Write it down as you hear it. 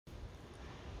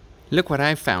Look what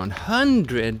I found.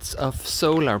 Hundreds of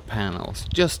solar panels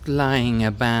just lying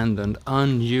abandoned,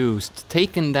 unused,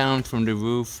 taken down from the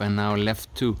roof and now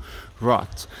left to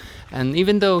rot. And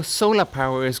even though solar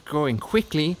power is growing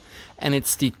quickly and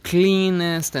it's the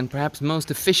cleanest and perhaps most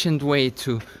efficient way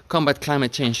to combat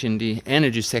climate change in the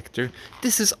energy sector,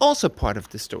 this is also part of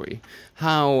the story.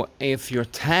 How if you're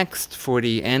taxed for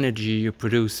the energy you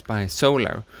produce by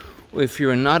solar, or if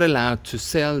you're not allowed to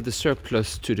sell the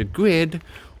surplus to the grid,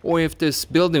 or if there's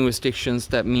building restrictions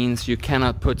that means you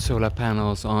cannot put solar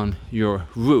panels on your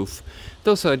roof.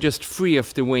 Those are just three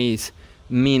of the ways,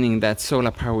 meaning that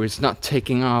solar power is not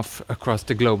taking off across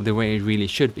the globe the way it really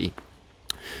should be.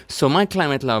 So my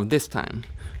climate love this time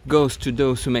goes to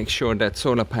those who make sure that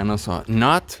solar panels are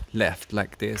not left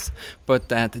like this, but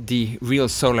that the real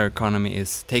solar economy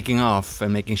is taking off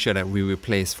and making sure that we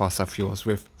replace fossil fuels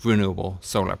with renewable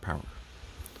solar power.